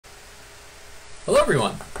Hello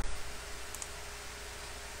everyone.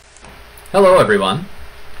 Hello everyone.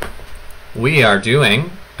 We are doing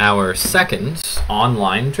our second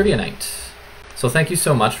online trivia night. So thank you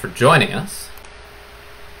so much for joining us.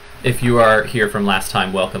 If you are here from last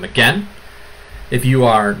time, welcome again. If you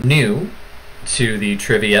are new to the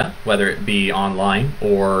trivia, whether it be online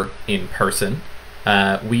or in person,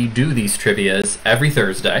 we do these trivias every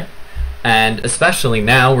Thursday. And especially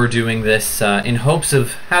now, we're doing this in hopes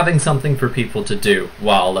of having something for people to do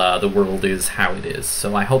while the world is how it is.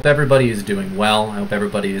 So I hope everybody is doing well. I hope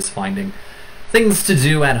everybody is finding things to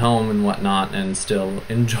do at home and whatnot and still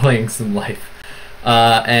enjoying some life.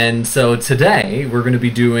 And so today, we're going to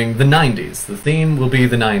be doing the 90s. The theme will be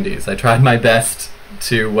the 90s. I tried my best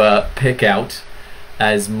to pick out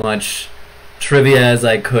as much trivia as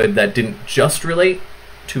I could that didn't just relate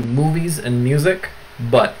to movies and music,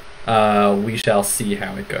 but we shall see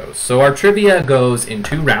how it goes. So our trivia goes in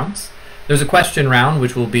 2 rounds. There's a question round,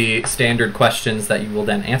 which will be standard questions that you will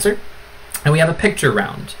then answer. And we have a picture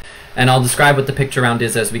round. And I'll describe what the picture round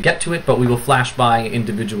is as we get to it, but we will flash by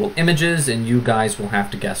individual images, and you guys will have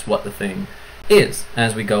to guess what the thing is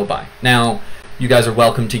as we go by. Now, you guys are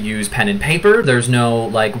welcome to use pen and paper. There's no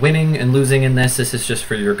like winning and losing in this. This is just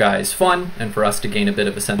for your guys' fun and for us to gain a bit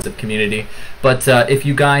of a sense of community. But if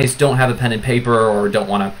you guys don't have a pen and paper or don't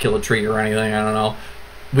want to kill a tree or anything, I don't know,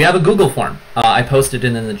 we have a Google form. I posted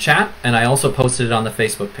it in the chat, and I also posted it on the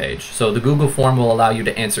Facebook page. So the Google form will allow you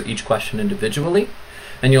to answer each question individually,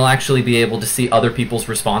 and you'll actually be able to see other people's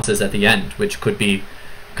responses at the end, which could be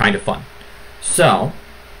kind of fun. So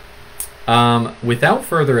without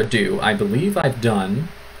further ado, I believe I've done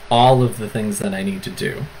all of the things that I need to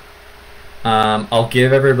do. I'll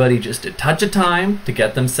give everybody just a touch of time to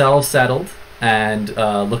get themselves settled and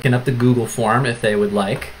looking up the Google form if they would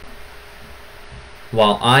like,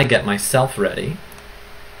 while I get myself ready.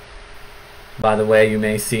 By the way, you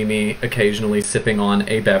may see me occasionally sipping on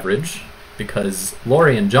a beverage because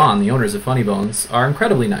Lori and John, the owners of Funny Bones, are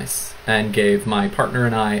incredibly nice and gave my partner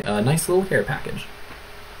and I a nice little care package,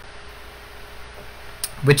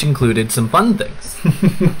 which included some fun things.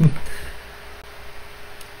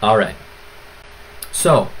 Alright,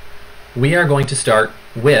 so we are going to start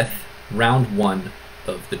with round 1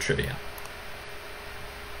 of the trivia.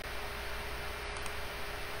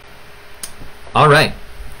 Alright,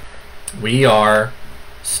 we are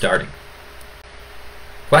starting.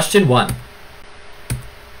 Question 1.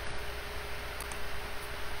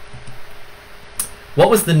 What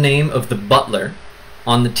was the name of the butler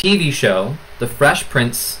on the TV show The Fresh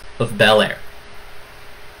Prince of Bel-Air?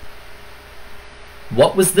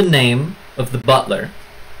 What was the name of the butler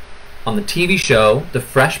on the TV show The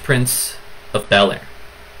Fresh Prince of Bel-Air?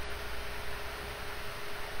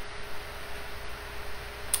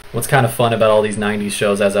 What's kind of fun about all these 90s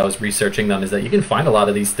shows as I was researching them is that you can find a lot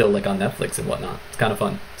of these still like on Netflix and whatnot. It's kind of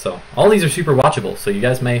fun. So all these are super watchable, so you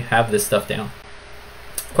guys may have this stuff down.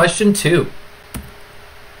 Question 2.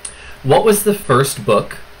 What was the first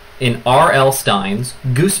book in R.L. Stine's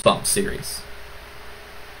Goosebumps series?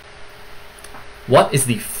 What is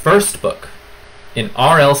the first book in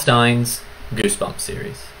R.L. Stine's Goosebumps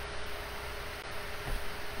series?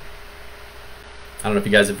 I don't know if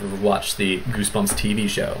you guys have ever watched the Goosebumps TV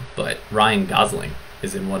show, but Ryan Gosling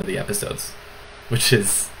is in one of the episodes, which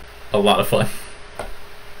is a lot of fun.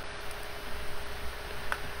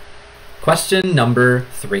 Question number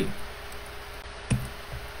 3.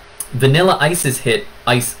 Vanilla Ice's hit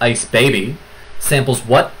Ice Ice Baby samples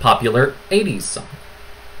what popular 80s song?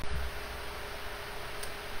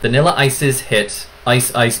 Vanilla Ice's hit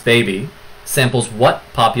Ice Ice Baby samples what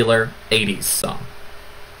popular 80s song?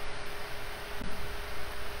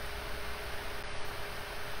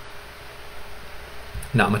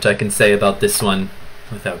 Not much I can say about this one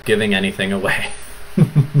without giving anything away.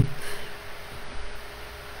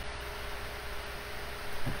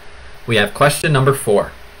 We have question number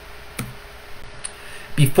 4.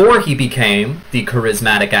 Before he became the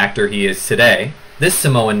charismatic actor he is today, this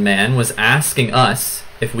Samoan man was asking us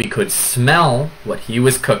if we could smell what he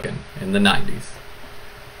was cooking in the 90s.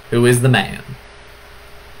 Who is the man?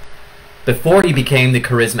 Before he became the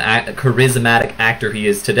charismatic actor he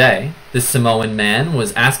is today, this Samoan man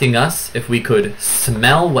was asking us if we could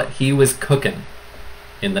smell what he was cooking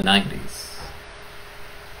in the 90s.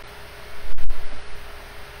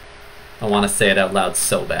 I want to say it out loud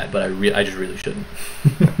so bad, but I just really shouldn't.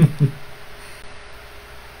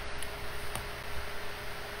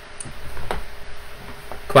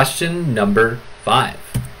 Question number 5.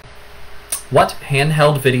 What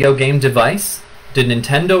handheld video game device did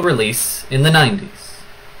Nintendo release in the 90s?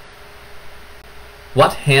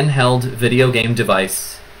 What handheld video game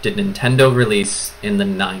device did Nintendo release in the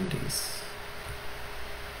 90s?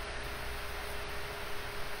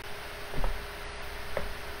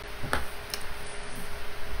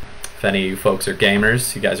 If any of you folks are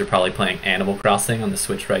gamers, you guys are probably playing Animal Crossing on the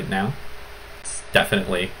Switch right now. It's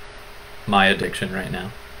definitely my addiction right now.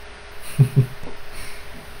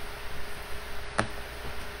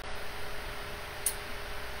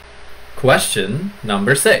 Question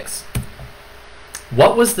number 6.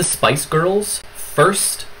 What was the Spice Girls'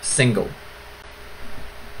 first single?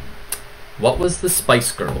 What was the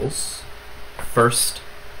Spice Girls' first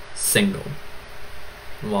single?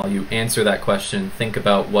 While you answer that question, think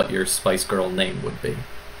about what your Spice Girl name would be.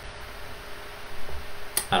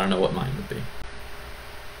 I don't know what mine would be.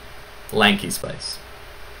 Lanky Spice.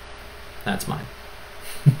 That's mine.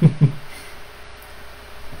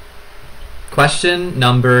 Question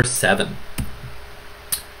number 7.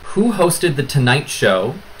 Who hosted The Tonight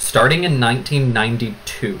Show starting in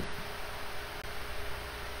 1992?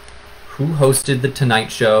 Who hosted The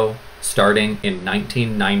Tonight Show starting in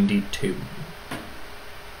 1992?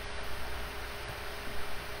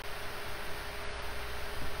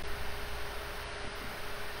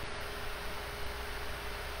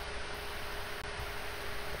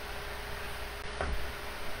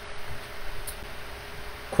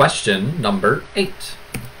 Question number 8.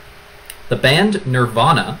 The band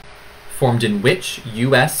Nirvana formed in which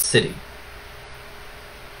U.S. city?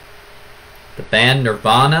 The band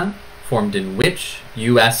Nirvana formed in which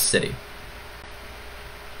U.S. city?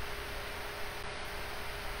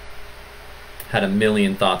 Had a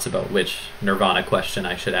million thoughts about which Nirvana question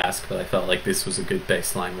I should ask, but I felt like this was a good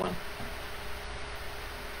baseline one.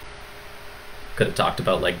 Could have talked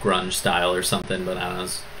about like grunge style or something, but I don't know,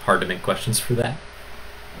 it's hard to make questions for that.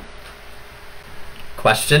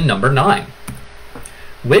 Question number 9.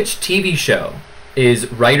 Which TV show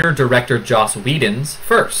is writer-director Joss Whedon's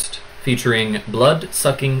first, featuring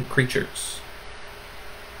blood-sucking creatures?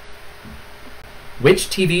 Which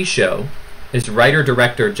TV show is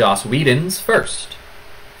writer-director Joss Whedon's first,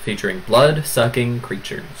 featuring blood-sucking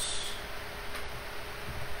creatures?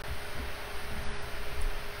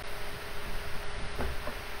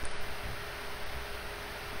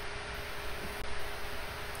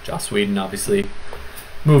 Joss Whedon, obviously,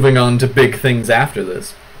 moving on to big things after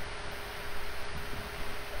this.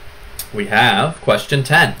 We have question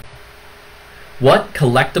 10. What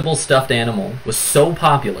collectible stuffed animal was so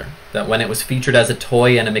popular that when it was featured as a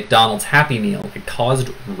toy in a McDonald's Happy Meal, it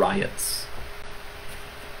caused riots?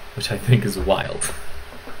 Which I think is wild.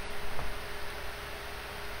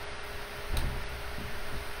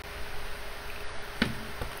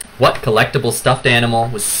 What collectible stuffed animal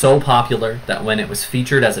was so popular that when it was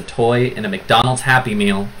featured as a toy in a McDonald's Happy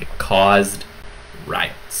Meal, it caused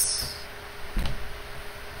riots?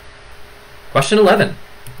 Question 11.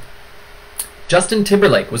 Justin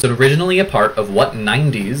Timberlake was originally a part of what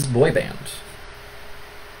 90s boy band?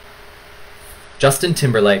 Justin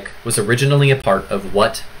Timberlake was originally a part of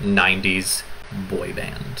what 90s boy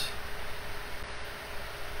band?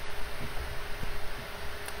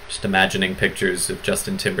 Just imagining pictures of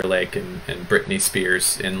Justin Timberlake and Britney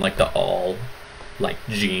Spears in like the all like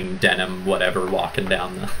jean denim whatever walking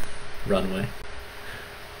down the runway.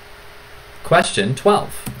 Question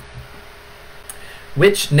 12.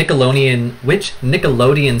 Which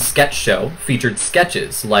Nickelodeon sketch show featured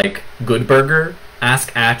sketches like Good Burger,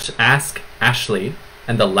 Ask Ashley,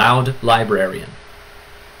 and The Loud Librarian?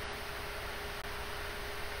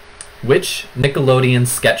 Which Nickelodeon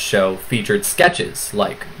sketch show featured sketches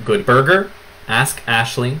like Good Burger, Ask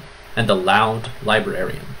Ashley, and The Loud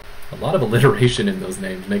Librarian? A lot of alliteration in those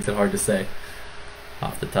names makes it hard to say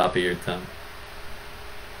off the top of your tongue.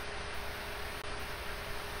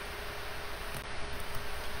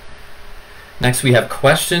 Next we have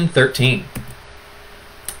question 13.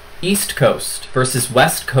 East Coast versus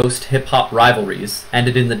West Coast hip-hop rivalries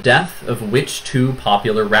ended in the death of which two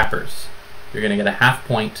popular rappers? You're going to get a half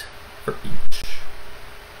point for each.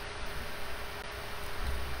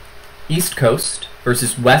 East Coast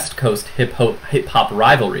versus West Coast hip-hop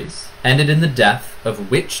rivalries ended in the death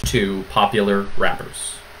of which two popular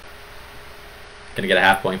rappers? Gonna get a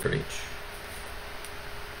half point for each.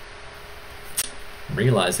 I'm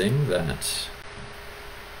realizing that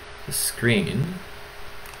the screen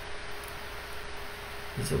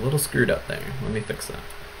is a little screwed up there. Let me fix that.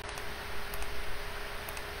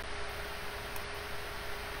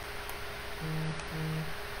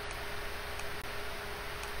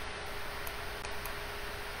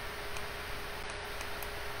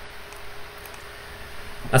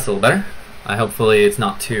 That's a little better. Hopefully it's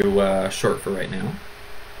not too short for right now.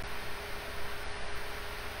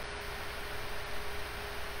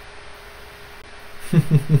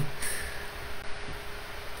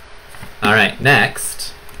 All right,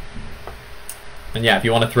 next. And yeah, if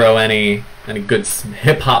you want to throw any good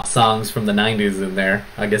hip hop songs from the 90s in there,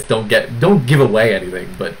 I guess don't give away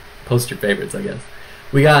anything, but post your favorites, I guess.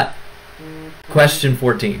 We got question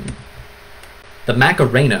 14. The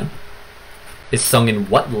Macarena is sung in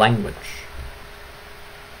what language?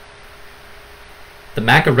 The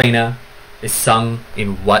Macarena is sung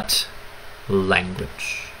in what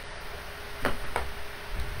language?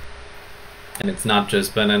 And it's not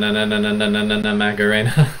just Macarena,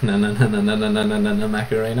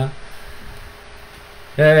 Macarena.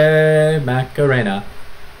 Hey, Macarena.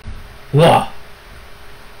 Whoa.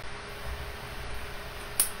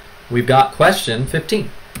 We've got question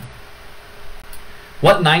 15.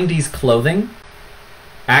 What 90s clothing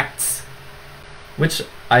acts, which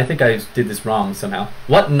I think I did this wrong somehow.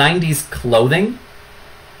 What 90s clothing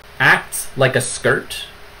acts like a skirt?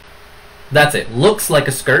 That's it. Looks like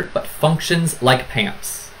a skirt, but functions like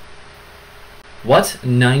pants. What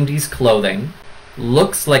 90s clothing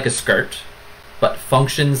looks like a skirt, but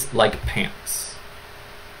functions like pants?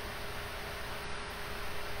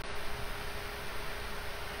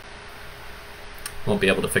 Won't be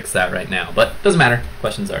able to fix that right now, but doesn't matter.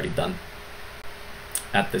 Question's already done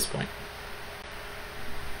at this point.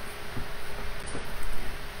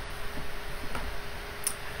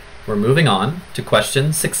 We're moving on to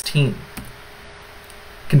question 16.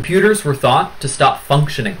 Computers were thought to stop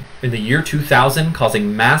functioning in the year 2000,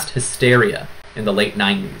 causing mass hysteria in the late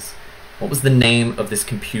 90s. What was the name of this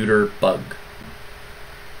computer bug?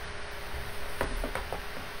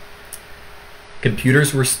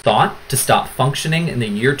 Computers were thought to stop functioning in the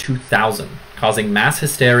year 2000, causing mass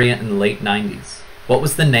hysteria in the late 90s. What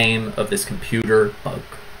was the name of this computer bug?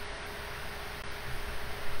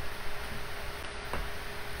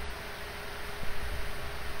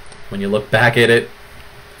 When you look back at it,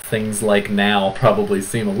 things like now probably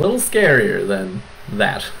seem a little scarier than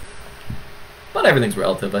that. But everything's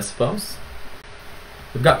relative, I suppose.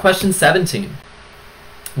 We've got question 17.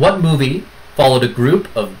 What movie followed a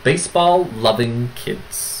group of baseball-loving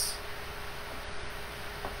kids?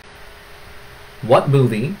 What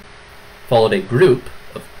movie followed a group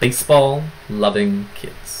of baseball-loving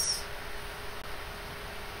kids?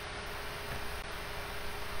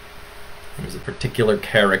 There's a particular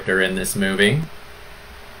character in this movie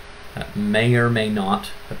that may or may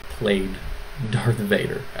not have played Darth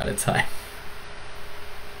Vader at a time.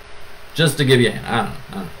 Just to give you a hint, I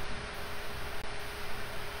don't know.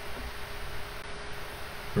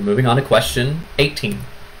 We're moving on to question 18.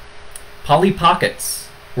 Polly Pockets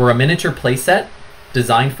were a miniature playset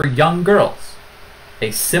designed for young girls.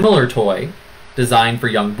 A similar toy designed for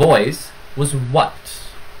young boys was what?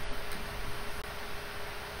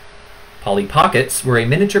 Polly Pockets were a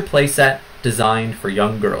miniature playset designed for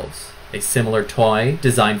young girls. A similar toy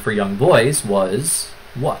designed for young boys was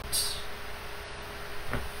what?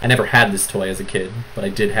 I never had this toy as a kid, but I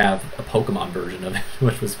did have a Pokemon version of it,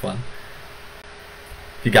 which was fun.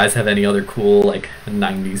 If you guys have any other cool, like,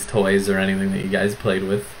 90s toys or anything that you guys played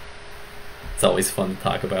with, it's always fun to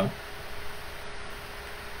talk about.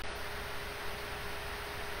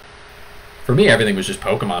 For me, everything was just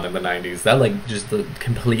Pokemon in the 90s. That, like, just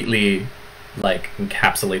completely, like,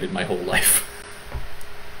 encapsulated my whole life.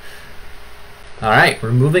 Alright,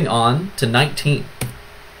 we're moving on to 19.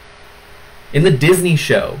 In the Disney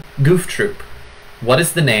show, Goof Troop, what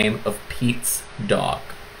is the name of Pete's dog?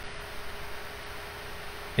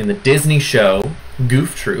 In the Disney show,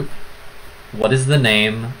 Goof Troop, what is the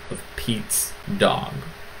name of Pete's dog?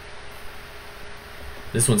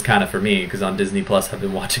 This one's kind of for me, because on Disney Plus I've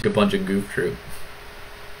been watching a bunch of Goof Troop,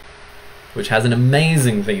 which has an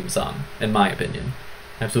amazing theme song, in my opinion.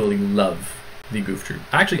 I absolutely love the Goof Troop.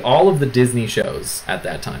 Actually, all of the Disney shows at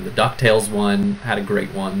that time. The DuckTales one had a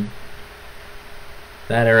great one.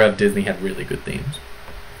 That era of Disney had really good themes.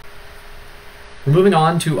 We're moving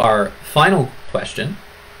on to our final question.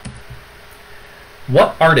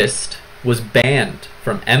 What artist was banned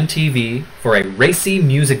from MTV for a racy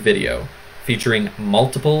music video featuring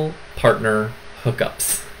multiple partner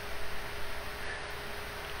hookups?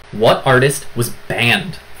 What artist was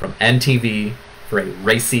banned from MTV for a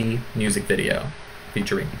racy music video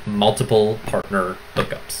featuring multiple partner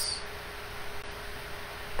hookups?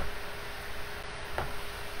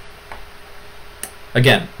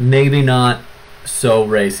 Again, maybe not so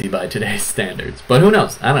racy by today's standards, but who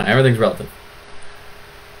knows? I don't know. Everything's relative.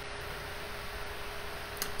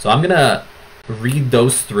 So I'm going to read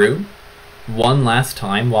those through one last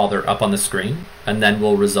time while they're up on the screen, and then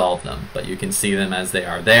we'll resolve them, but you can see them as they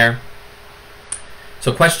are there.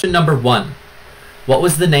 So question number 1. What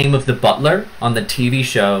was the name of the butler on the TV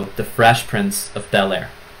show The Fresh Prince of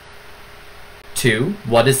Bel-Air? 2.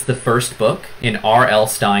 What is the first book in R.L.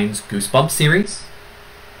 Stine's Goosebumps series?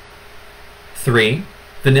 3.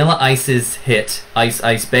 Vanilla Ice's hit Ice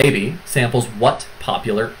Ice Baby samples what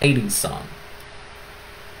popular 80s song?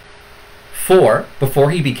 4.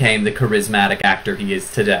 Before he became the charismatic actor he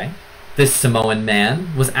is today, this Samoan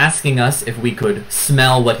man was asking us if we could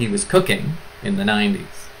smell what he was cooking in the 90s.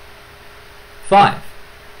 5.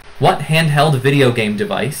 What handheld video game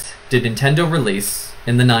device did Nintendo release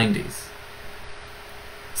in the 90s?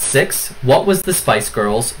 6. What was the Spice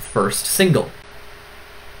Girls' first single?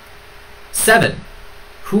 7.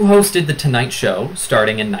 Who hosted The Tonight Show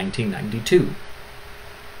starting in 1992?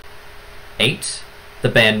 8. The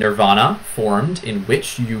band Nirvana formed in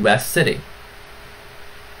which U.S. city?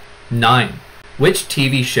 9. Which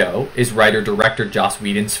TV show is writer-director Joss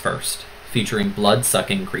Whedon's first, featuring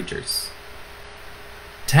blood-sucking creatures?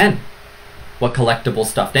 10. What collectible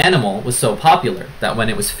stuffed animal was so popular that when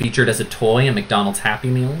it was featured as a toy in McDonald's Happy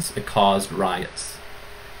Meals, it caused riots?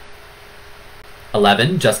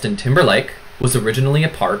 11. Justin Timberlake was originally a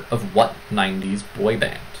part of what 90s boy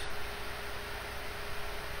band?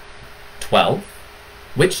 12.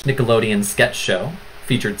 Which Nickelodeon sketch show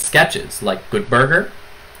featured sketches like Good Burger,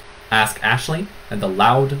 Ask Ashley, and The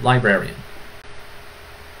Loud Librarian?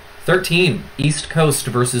 13. East Coast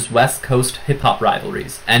versus West Coast hip-hop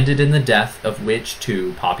rivalries ended in the death of which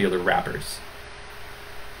two popular rappers?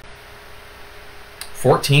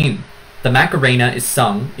 14. The Macarena is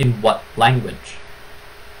sung in what language?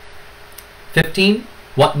 15.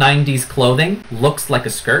 What 90s clothing looks like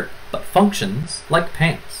a skirt but functions like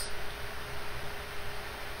pants?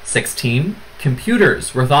 16.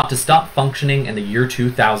 Computers were thought to stop functioning in the year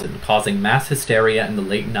 2000, causing mass hysteria in the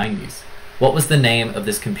late 90s. What was the name of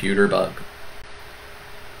this computer bug?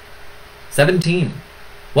 17.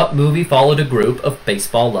 What movie followed a group of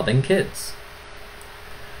baseball-loving kids?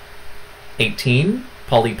 18.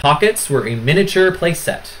 Polly Pockets were a miniature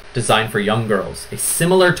playset designed for young girls. A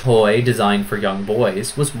similar toy designed for young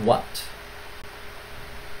boys was what?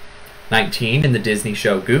 19. In the Disney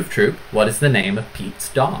show Goof Troop, what is the name of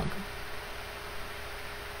Pete's dog?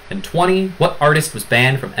 And 20. What artist was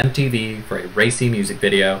banned from MTV for a racy music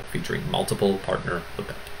video featuring multiple partner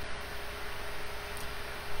hookup?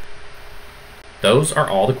 Those are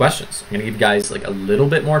all the questions. I'm going to give you guys like a little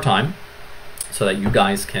bit more time so that you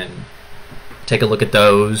guys can take a look at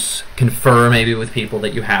those, confer maybe with people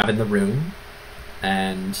that you have in the room,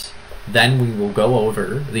 and then we will go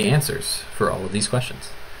over the answers for all of these questions.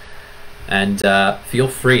 And feel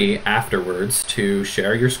free afterwards to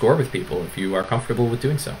share your score with people if you are comfortable with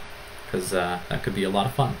doing so, because that could be a lot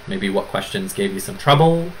of fun. Maybe what questions gave you some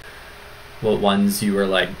trouble, what ones you were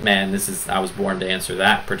like, man, I was born to answer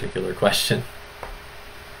that particular question.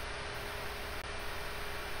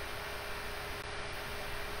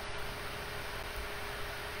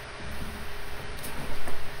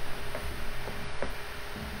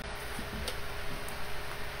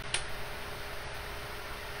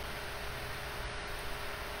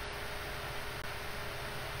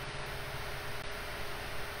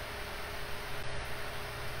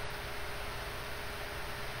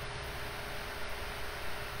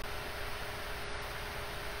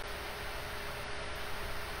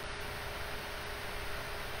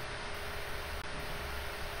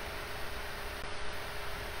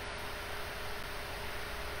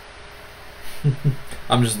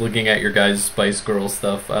 I'm just looking at your guys' Spice Girl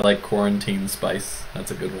stuff. I like Quarantine Spice.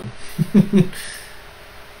 That's a good one.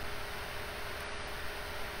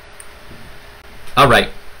 Alright.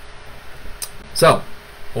 So,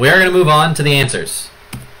 we are going to move on to the answers.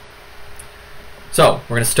 So,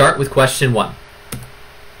 we're going to start with question 1.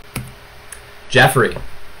 Jeffrey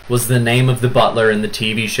was the name of the butler in the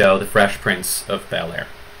TV show The Fresh Prince of Bel-Air.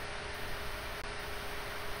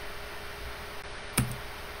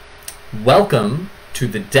 Welcome to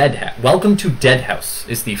Dead House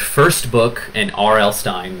is the first book in R.L.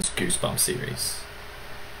 Stine's Goosebumps series.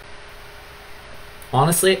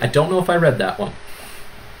 Honestly, I don't know if I read that one.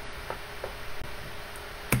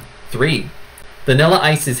 3. Vanilla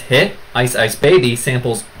Ice's hit, Ice Ice Baby,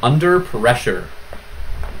 samples Under Pressure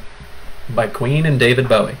by Queen and David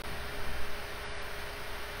Bowie.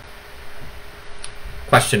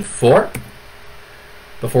 Question 4.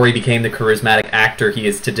 Before he became the charismatic actor he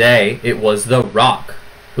is today, it was The Rock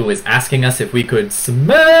who was asking us if we could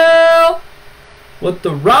smell what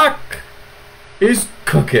The Rock is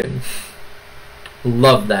cooking.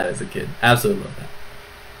 Loved that as a kid. Absolutely loved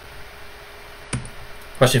that.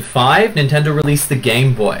 Question 5. Nintendo released the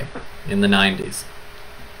Game Boy in the 90s.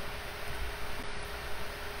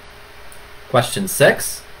 Question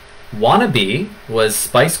 6. Wannabe was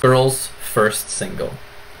Spice Girls' first single.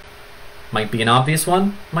 Might be an obvious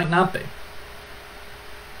one, might not be.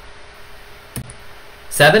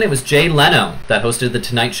 7. It was Jay Leno that hosted The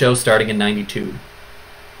Tonight Show starting in 92.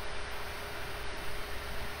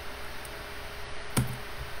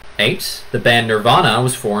 8. The band Nirvana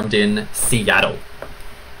was formed in Seattle.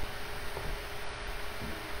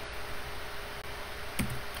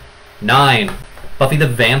 9. Buffy the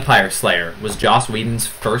Vampire Slayer was Joss Whedon's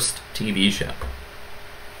first TV show.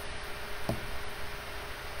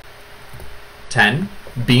 10.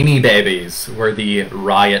 Beanie Babies were the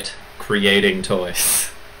Riot creating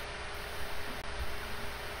toys.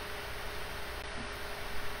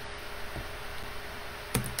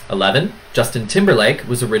 11. Justin Timberlake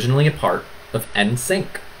was originally a part of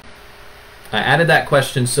NSYNC. I added that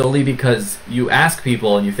question solely because you ask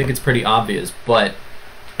people and you think it's pretty obvious, but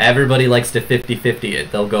everybody likes to 50-50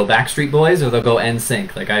 it. They'll go Backstreet Boys or they'll go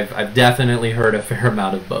NSYNC. Like, I've definitely heard a fair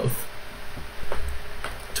amount of both.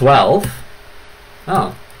 12.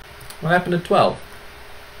 Oh, what happened to 12?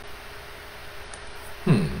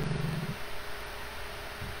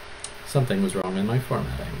 Something was wrong in my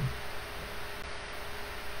formatting.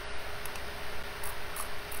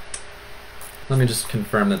 Let me just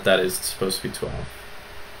confirm that that is supposed to be 12.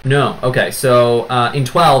 No, okay, so in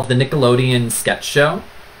 12, the Nickelodeon sketch show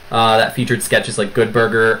that featured sketches like Good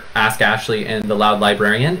Burger, Ask Ashley, and The Loud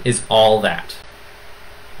Librarian is All That.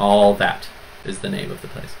 All That is the name of the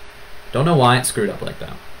place. Don't know why it screwed up like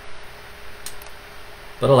that.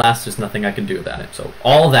 But alas, there's nothing I can do about it. So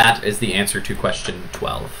All That is the answer to question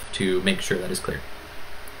 12, to make sure that is clear.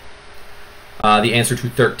 The answer to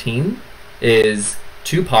 13 is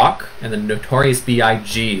Tupac and the Notorious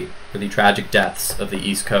B.I.G. for the tragic deaths of the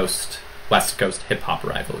East Coast, West Coast hip-hop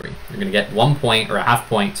rivalry. You're going to get 1 point, or a half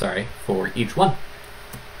point, sorry, for each one.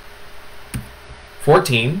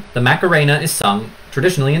 14, the Macarena is sung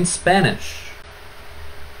traditionally in Spanish.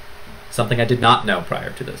 Something I did not know prior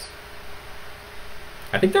to this.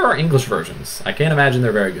 I think there are English versions. I can't imagine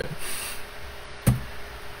they're very good.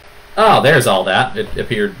 Oh, there's All That. It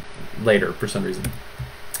appeared later for some reason.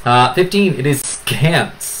 15, it is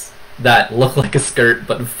scants that look like a skirt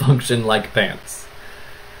but function like pants.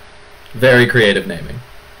 Very creative naming.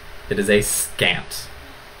 It is a scant.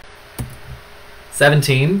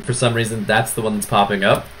 17, for some reason that's the one that's popping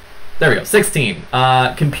up. There we go. 16,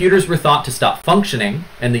 computers were thought to stop functioning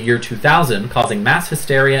in the year 2000, causing mass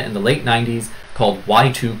hysteria in the late 90s called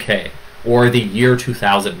Y2K, or the year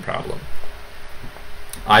 2000 problem.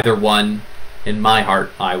 Either one, in my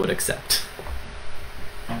heart, I would accept.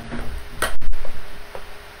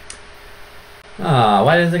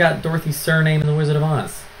 Why does it got Dorothy's surname in The Wizard of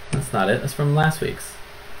Oz? That's not it. That's from last week's.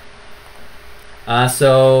 Oh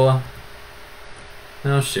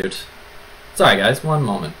shoot. Sorry guys, one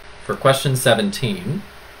moment. For question 17.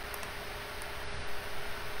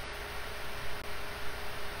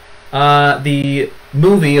 The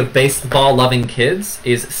movie of baseball-loving kids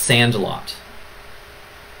is Sandlot.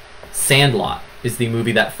 Sandlot is the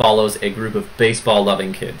movie that follows a group of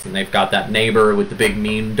baseball-loving kids, and they've got that neighbor with the big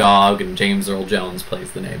mean dog, and James Earl Jones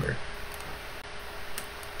plays the neighbor.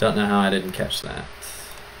 Don't know how I didn't catch that.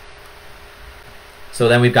 So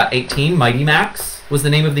then we've got 18, Mighty Max was the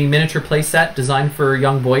name of the miniature playset designed for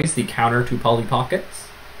young boys, the counter to Polly Pockets.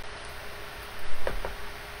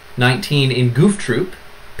 19, in Goof Troop,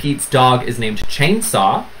 Pete's dog is named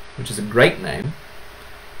Chainsaw, which is a great name.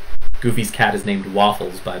 Goofy's cat is named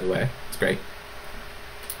Waffles, by the way. It's great.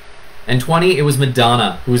 And 20, it was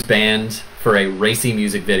Madonna, who was banned for a racy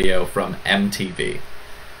music video from MTV,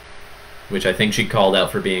 which I think she called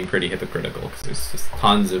out for being pretty hypocritical, because there's just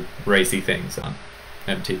tons of racy things on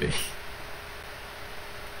MTV.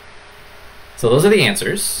 So those are the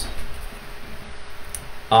answers.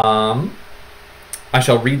 I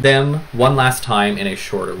shall read them one last time in a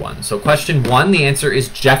shorter one. So question 1, the answer is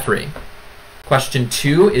Jeffrey. Question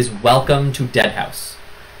 2 is Welcome to Deadhouse.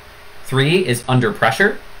 3 is Under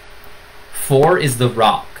Pressure. 4 is The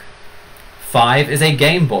Rock. 5 is a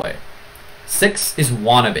Game Boy. 6 is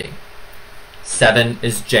Wannabe. 7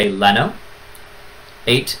 is Jay Leno.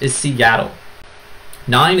 8 is Seattle.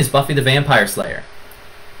 9 is Buffy the Vampire Slayer.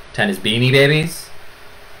 10 is Beanie Babies.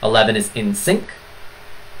 11 is NSYNC.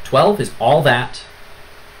 12 is All That.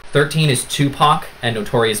 13 is Tupac and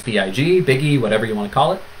Notorious B.I.G., Biggie, whatever you want to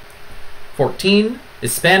call it. 14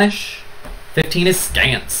 is Spanish. 15 is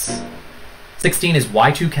Scants. 16 is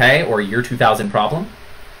Y2K, or Year 2000 Problem.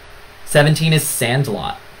 17 is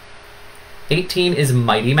Sandlot. 18 is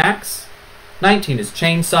Mighty Max. 19 is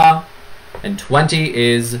Chainsaw. And 20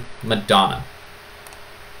 is Madonna.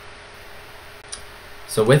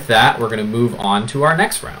 So with that, we're going to move on to our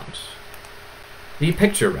next round, the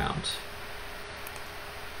picture round.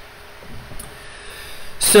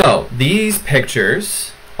 So these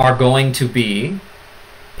pictures are going to be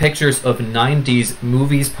pictures of 90s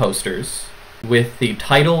movies posters with the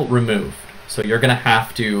title removed. So you're going to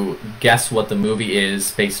have to guess what the movie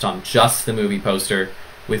is based on just the movie poster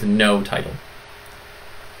with no title.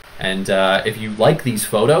 And if you like these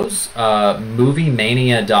photos,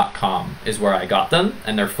 moviemania.com is where I got them,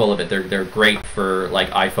 and they're full of it. They're great for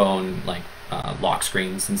like iPhone, like lock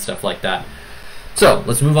screens and stuff like that. So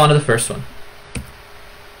let's move on to the first one.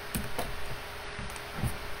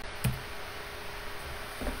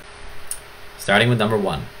 Starting with number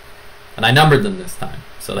 1. And I numbered them this time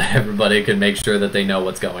so that everybody can make sure that they know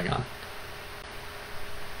what's going on.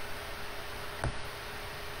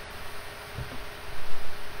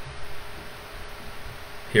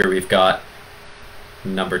 Here we've got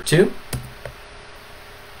number 2.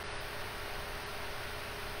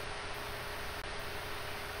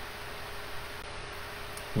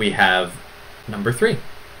 We have number 3.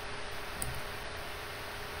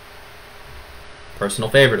 Personal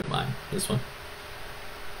favorite of mine, this one.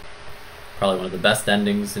 Probably one of the best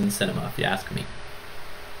endings in cinema, if you ask me.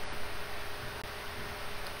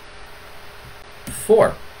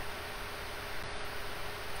 4.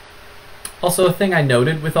 Also, a thing I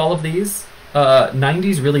noted with all of these,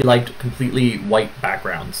 90s really liked completely white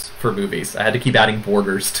backgrounds for movies. I had to keep adding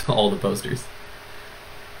borders to all the posters.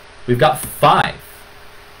 We've got 5.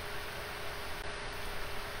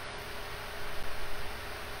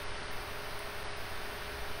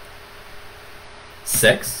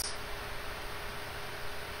 6.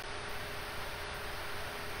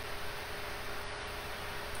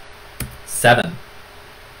 7.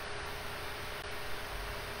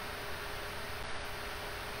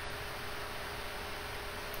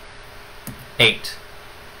 8.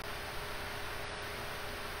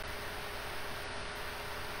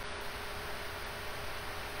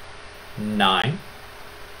 9.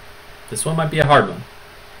 This one might be a hard one.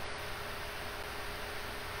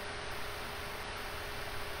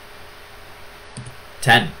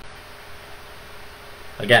 10.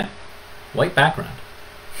 Again, white background.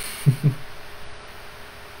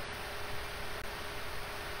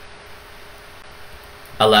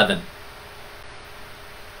 11.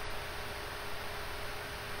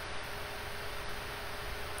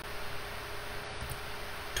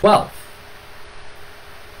 12.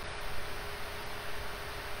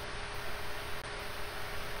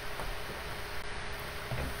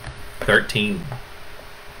 13.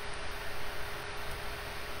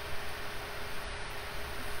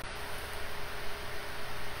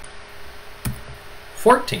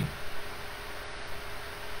 14.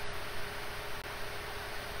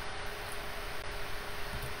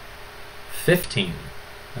 15.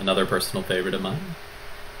 Another personal favorite of mine.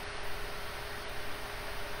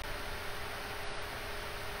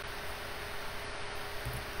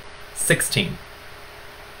 16.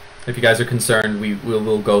 If you guys are concerned, we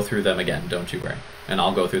will go through them again, don't you worry. And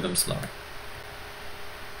I'll go through them slower.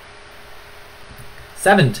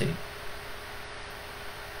 17.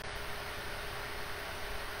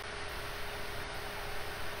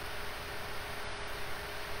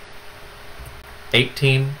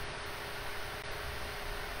 18.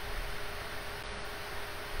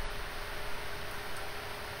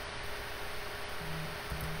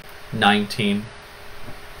 19.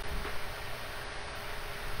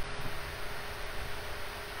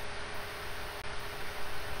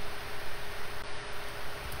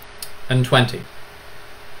 20.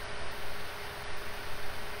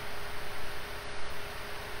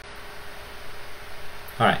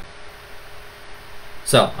 All right.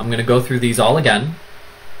 So I'm going to go through these all again,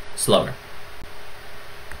 slower.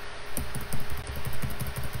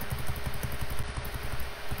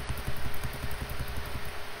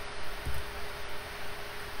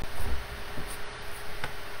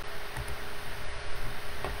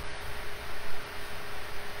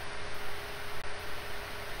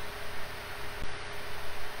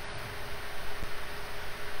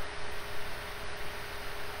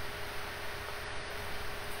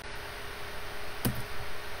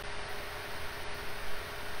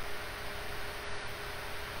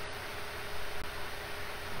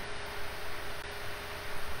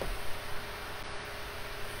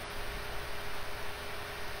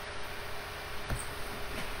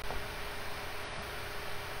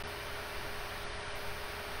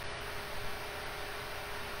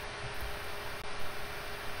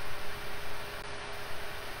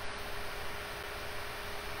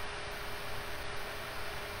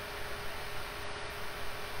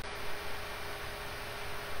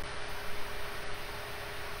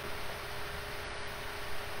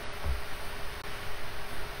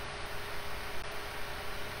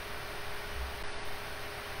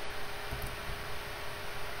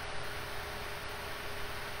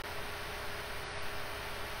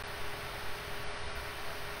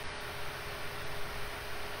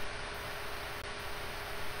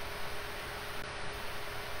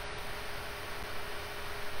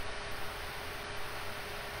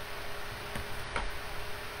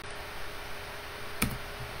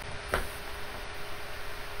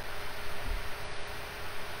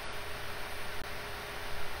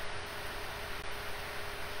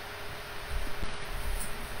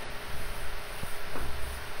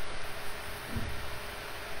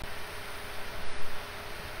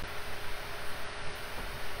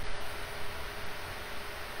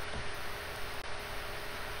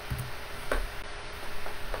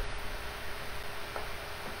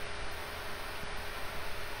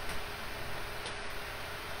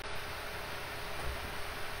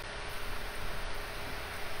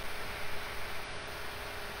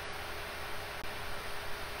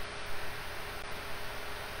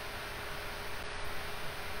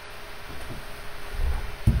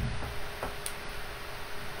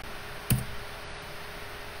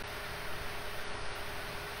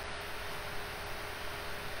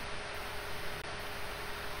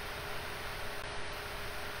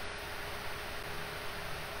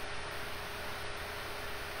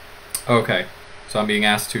 Okay, so I'm being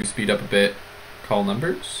asked to speed up a bit. Call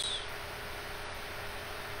numbers.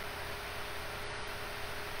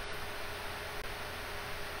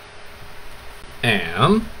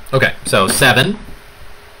 Okay, so 7,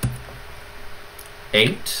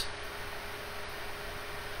 8,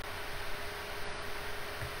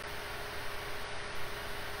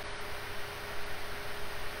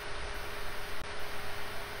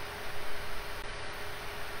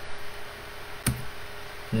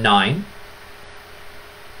 9,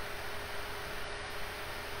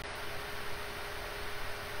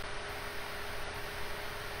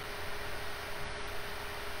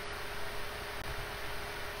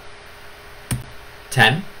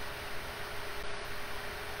 10,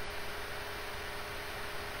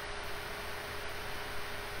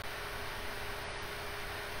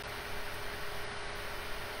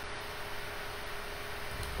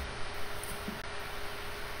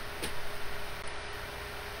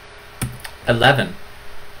 11,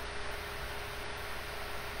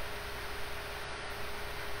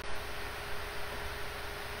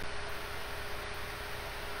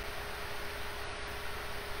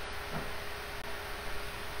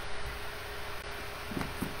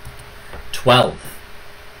 12,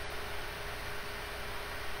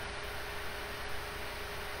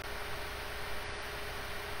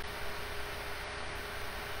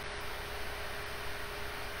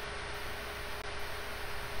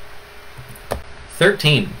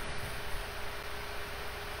 13,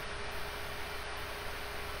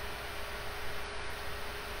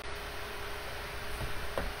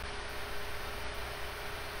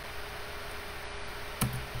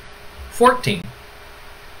 14,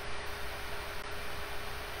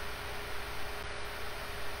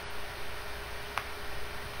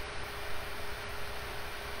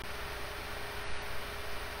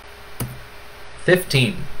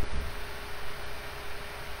 15,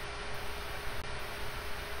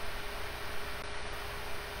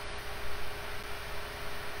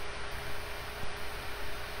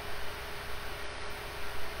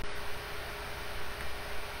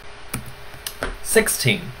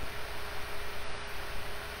 16,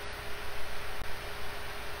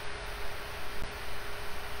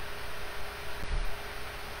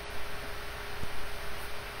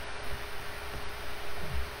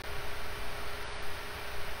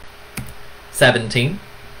 17.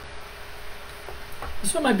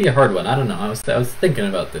 This one might be a hard one. I don't know. I was thinking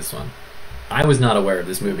about this one. I was not aware of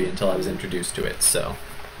this movie until I was introduced to it, so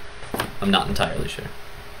I'm not entirely sure.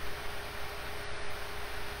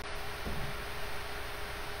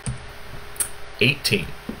 18.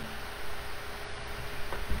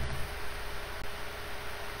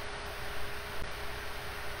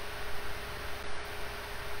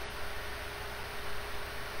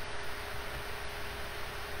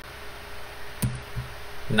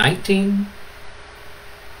 19.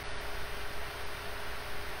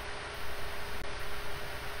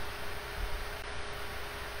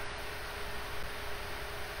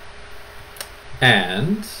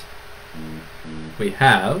 20. We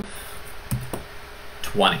have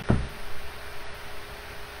 20.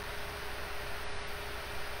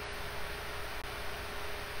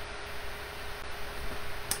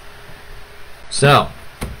 So,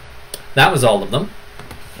 that was all of them.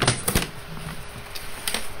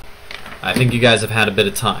 I think you guys have had a bit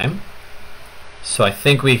of time, so I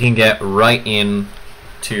think we can get right in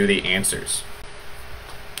to the answers.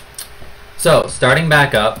 So, starting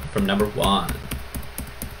back up from number 1.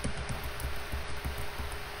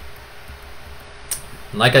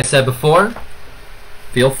 Like I said before,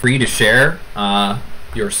 feel free to share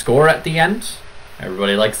your score at the end.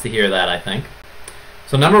 Everybody likes to hear that, I think.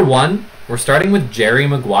 So number 1, we're starting with Jerry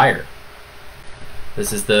Maguire.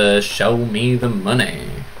 This is the Show Me the Money.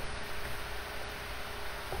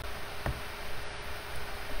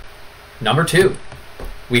 Number 2,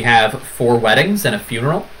 we have 4 Weddings and a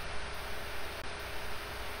Funeral.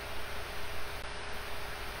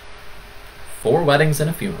 4 Weddings and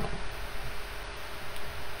a Funeral.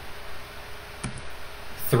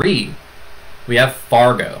 3, we have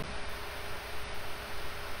Fargo.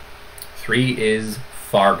 3 is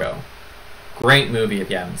Fargo. Great movie if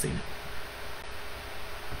you haven't seen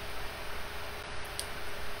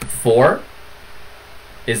it. 4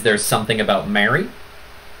 is There's Something About Mary.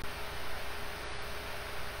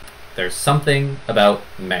 There's Something About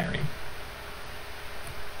Mary.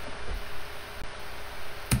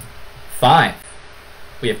 5,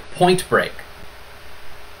 we have Point Break.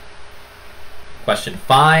 Question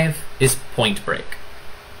 5 is Point Break.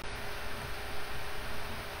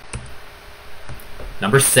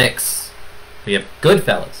 Number 6, we have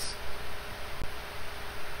Goodfellas.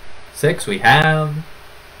 6, we have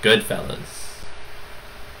Goodfellas.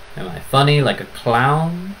 Am I funny like a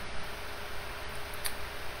clown?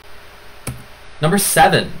 Number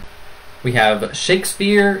 7, we have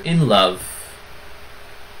Shakespeare in Love.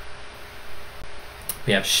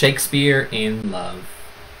 We have Shakespeare in Love.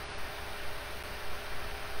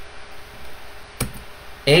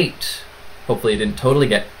 8. Hopefully it didn't totally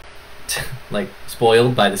get like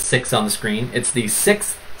spoiled by the 6 on the screen. It's The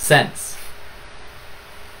Sixth Sense.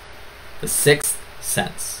 The Sixth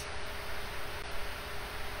Sense.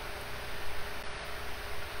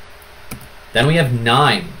 Then we have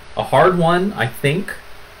 9. A hard one, I think.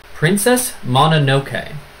 Princess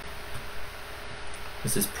Mononoke.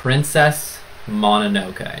 This is Princess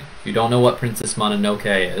Mononoke. If you don't know what Princess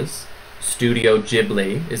Mononoke is, Studio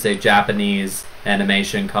Ghibli is a Japanese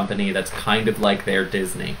animation company that's kind of like their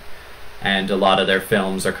Disney. And a lot of their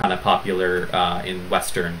films are kind of popular in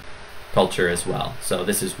Western culture as well. So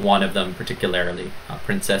this is one of them particularly,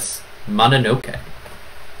 Princess Mononoke.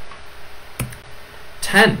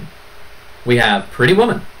 10. We have Pretty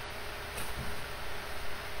Woman.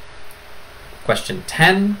 Question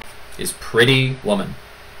 10 is Pretty Woman.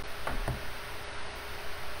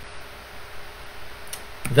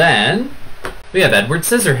 Then we have Edward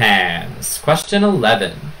Scissorhands. Question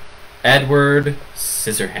 11. Edward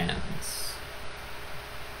Scissorhands,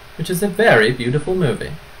 which is a very beautiful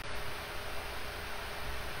movie.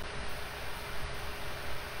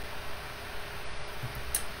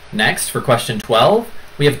 Next, for question 12,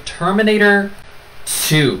 we have Terminator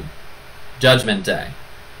 2, Judgment Day.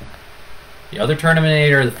 The other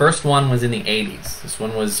Terminator, the first one was in the 80s. This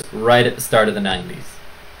one was right at the start of the 90s.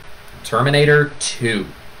 Terminator 2,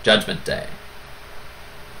 Judgment Day.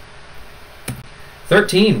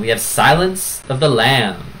 13, we have Silence of the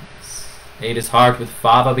Lambs. Ate his heart with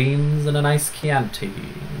fava beans and a nice Chianti.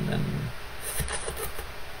 And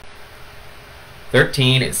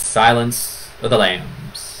 13 is Silence of the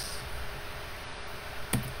Lambs.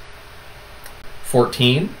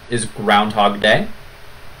 14 is Groundhog Day.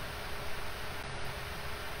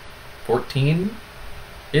 14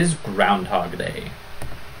 is Groundhog Day.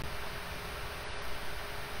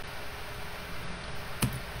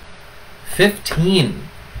 15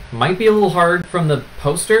 might be a little hard from the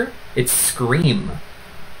poster. It's Scream.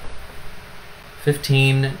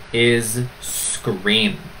 15 is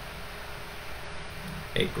Scream.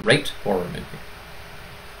 A great horror movie.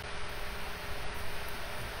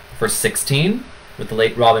 For 16, with the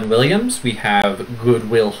late Robin Williams, we have Good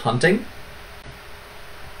Will Hunting.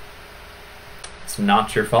 It's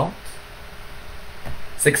not your fault.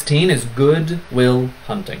 16 is Good Will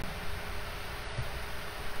Hunting.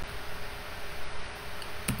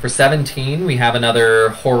 For 17, we have another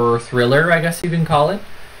horror thriller, I guess you can call it.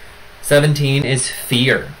 17 is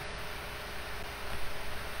Fear.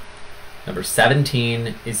 Number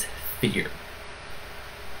 17 is Fear.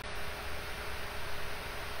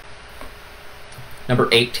 Number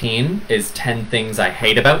 18 is 10 Things I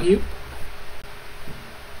Hate About You.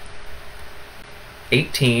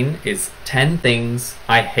 18 is 10 Things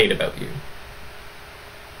I Hate About You.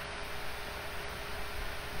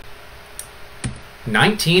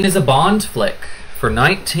 19 is a Bond flick. For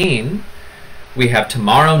 19, we have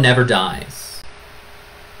Tomorrow Never Dies.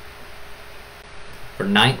 For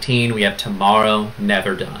 19, we have Tomorrow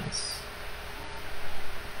Never Dies.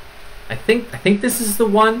 I think this is the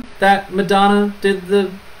one that Madonna did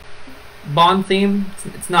the Bond theme.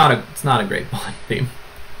 It's not a great Bond theme.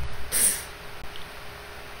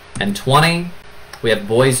 And 20, we have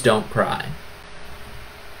Boys Don't Cry.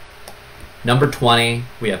 Number 20,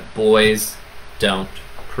 we have Boys Don't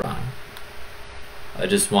Cry. I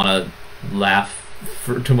just want to laugh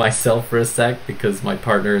to myself for a sec because my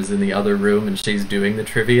partner is in the other room and she's doing the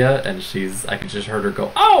trivia and I can just heard her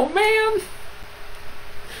go, "Oh man!"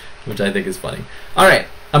 which I think is funny. Alright,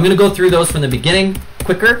 I'm going to go through those from the beginning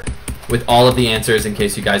quicker with all of the answers in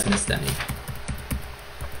case you guys missed any.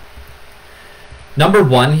 Number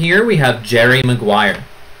 1 here, we have Jerry Maguire.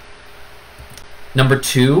 Number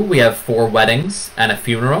 2, we have 4 Weddings and a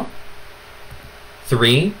Funeral.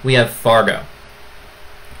 3, we have Fargo.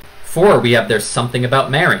 4, we have There's Something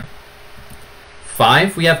About Mary.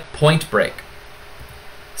 5, we have Point Break.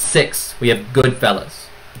 6, we have Goodfellas.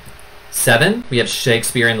 7, we have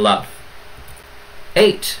Shakespeare in Love.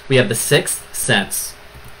 8, we have The Sixth Sense.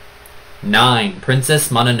 9, Princess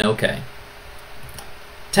Mononoke.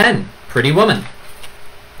 10, Pretty Woman.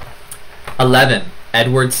 11,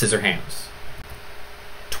 Edward Scissorhands.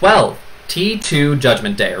 12, T2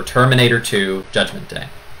 Judgment Day, or Terminator 2 Judgment Day.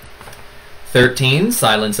 13,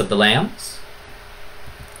 Silence of the Lambs.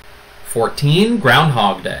 14,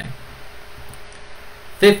 Groundhog Day.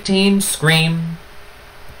 15, Scream.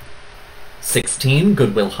 16,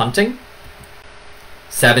 Good Will Hunting.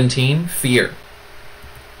 17, Fear.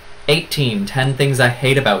 18, 10 Things I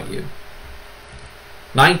Hate About You.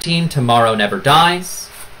 19, Tomorrow Never Dies.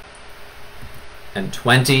 And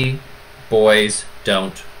 20, Boys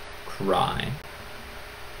Don't Cry.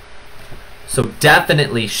 So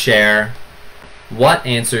definitely share what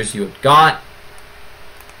answers you have got.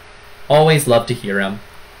 Always love to hear them.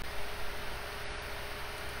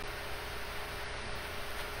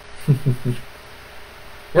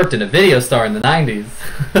 Worked in a video store in the 90s.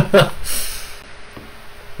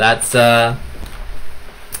 That's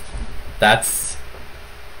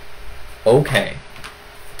okay.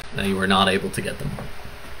 No, you were not able to get them.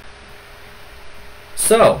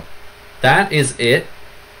 So, that is it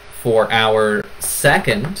for our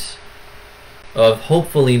second of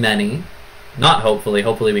hopefully many, not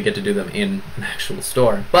hopefully we get to do them in an actual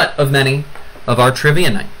store, but of many of our trivia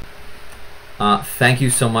night. Thank you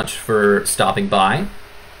so much for stopping by.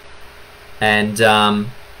 And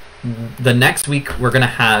the next week we're going to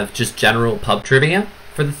have just general pub trivia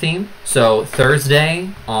for the theme. So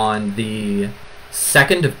Thursday on the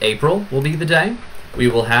 2nd of April will be the day. We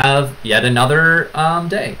will have yet another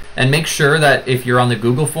day. And make sure that if you're on the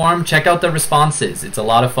Google form, check out the responses. It's a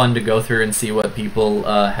lot of fun to go through and see what people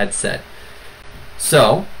had said.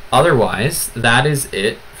 So, otherwise, that is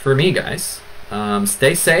it for me, guys.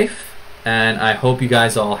 Stay safe, and I hope you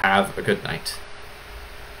guys all have a good night.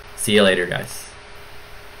 See you later, guys.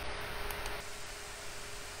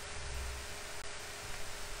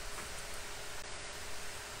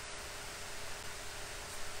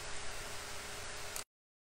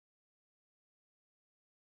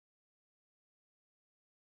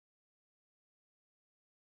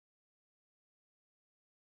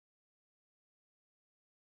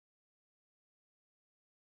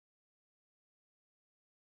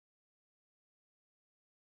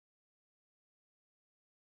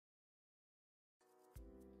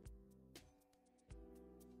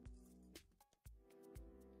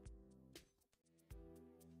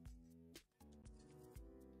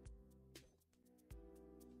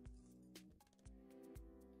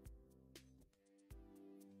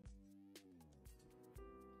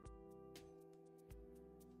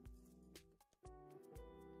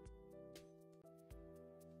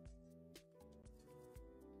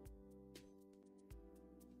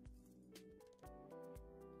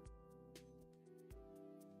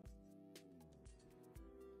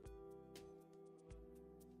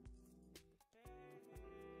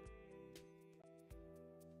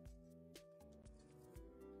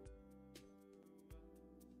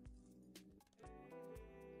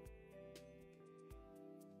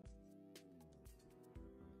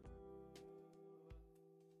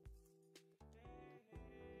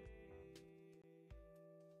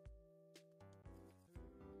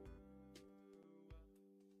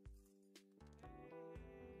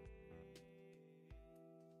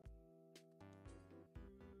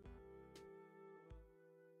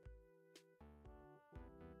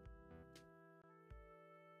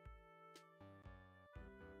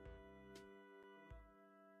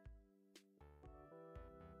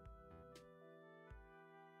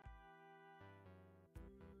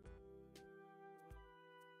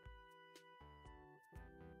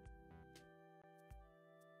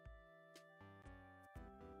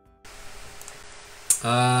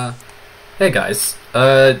 Hey guys,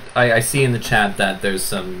 I see in the chat that there's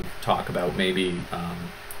some talk about maybe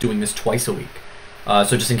doing this twice a week.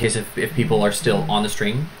 So just in case if people are still on the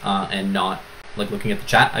stream and not like looking at the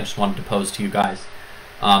chat, I just wanted to pose to you guys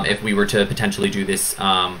if we were to potentially do this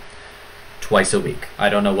twice a week. I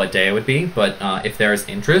don't know what day it would be, but if there is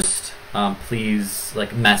interest, please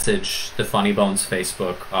like message the Funny Bones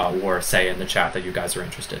Facebook or say in the chat that you guys are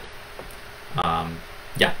interested.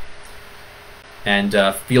 Yeah. And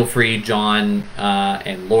feel free, John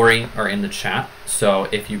and Lori are in the chat. So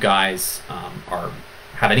if you guys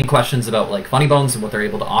have any questions about like Funny Bones and what they're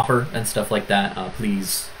able to offer and stuff like that,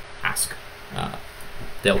 please ask.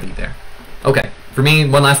 They'll be there. Okay, for me,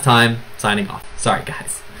 one last time, signing off. Sorry,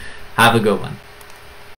 guys. Have a good one.